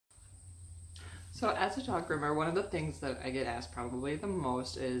So as a dog groomer, one of the things that I get asked probably the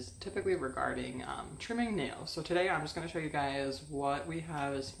most is typically regarding trimming nails. So today I'm just going to show you guys what we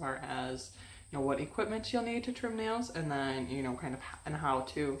have as far as, what equipment you'll need to trim nails, and then, kind of and how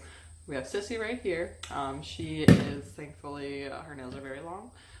to. We have Sissy right here. She is, thankfully, her nails are very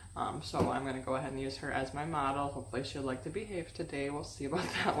long. So I'm going to go ahead and use her as my model. Hopefully she'll like to behave today. We'll see about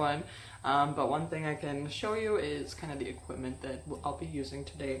that one. But one thing I can show you is kind of the equipment that I'll be using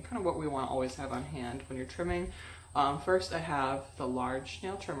today and kind of what we want to always have on hand when you're trimming. First I have the large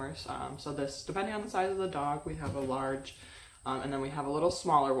nail trimmers. So this, depending on the size of the dog, we have a large and then we have a little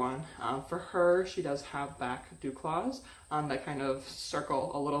smaller one. For her, she does have back dew claws that kind of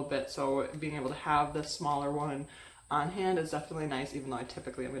circle a little bit. So being able to have this smaller one on hand is definitely nice, even though I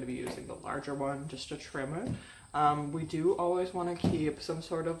typically am going to be using the larger one just to trim it. We do always want to keep some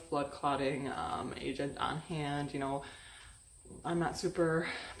sort of blood clotting agent on hand. I'm not super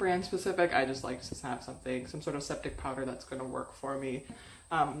brand specific. I just like to have some sort of septic powder that's going to work for me.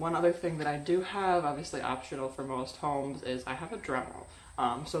 One other thing that I do have, obviously optional for most homes, is I have a Dremel.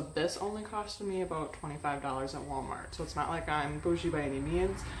 So this only costed me about $25 at Walmart. So it's not like I'm bougie by any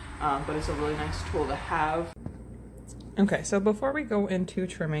means, but it's a really nice tool to have. Okay, so before we go into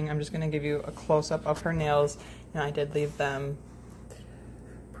trimming, I'm just going to give you a close-up of her nails. I did leave them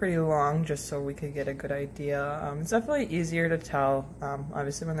pretty long just so we could get a good idea. It's definitely easier to tell,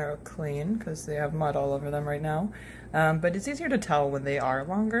 obviously when they're clean, because they have mud all over them right now. But it's easier to tell when they are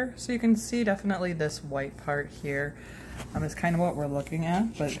longer. So you can see definitely this white part here is kind of what we're looking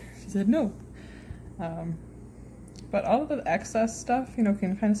at, but she said no. But all of the excess stuff, you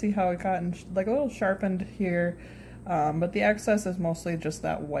can kind of see how it got like a little sharpened here. But the excess is mostly just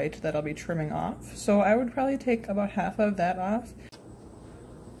that white that I'll be trimming off. So I would probably take about half of that off.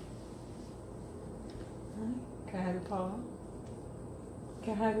 Can I have your paw?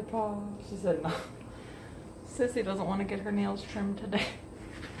 Can I have your paw? She said no. Sissy doesn't want to get her nails trimmed today.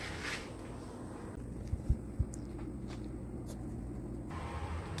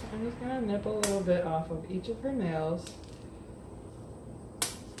 I'm just going to nip a little bit off of each of her nails.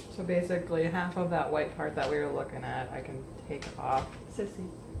 So basically half of that white part that we were looking at I can take off. Sissy,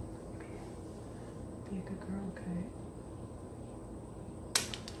 be a good girl, okay?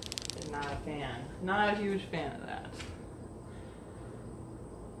 Not a fan. Not a huge fan of that.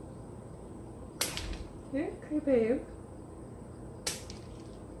 Yeah, okay, babe.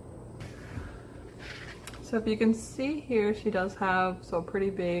 So if you can see here, she does have a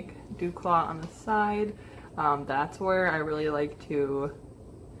pretty big dew claw on the side. That's where I really like to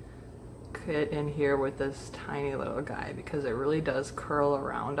get in here with this tiny little guy because it really does curl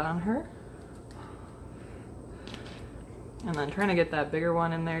around on her. And then trying to get that bigger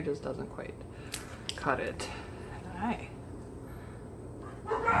one in there just doesn't quite cut it. Hi.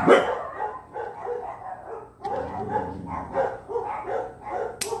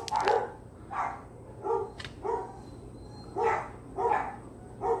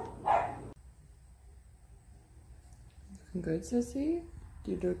 Good, Sissy?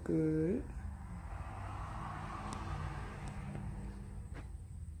 You look good.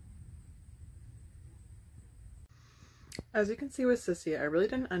 As you can see with Sissy, I really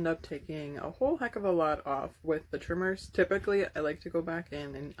didn't end up taking a whole heck of a lot off with the trimmers. Typically, I like to go back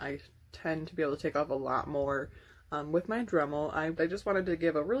in and I tend to be able to take off a lot more with my Dremel. I just wanted to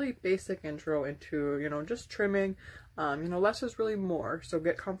give a really basic intro into, just trimming. Less is really more, so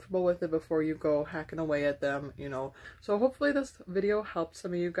get comfortable with it before you go hacking away at them, So hopefully this video helped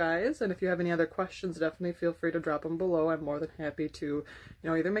some of you guys, and if you have any other questions, definitely feel free to drop them below. I'm more than happy to,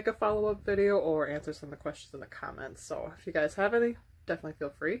 either make a follow-up video or answer some of the questions in the comments. So if you guys have any, definitely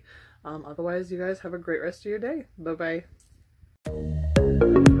feel free. Otherwise, you guys have a great rest of your day. Bye-bye.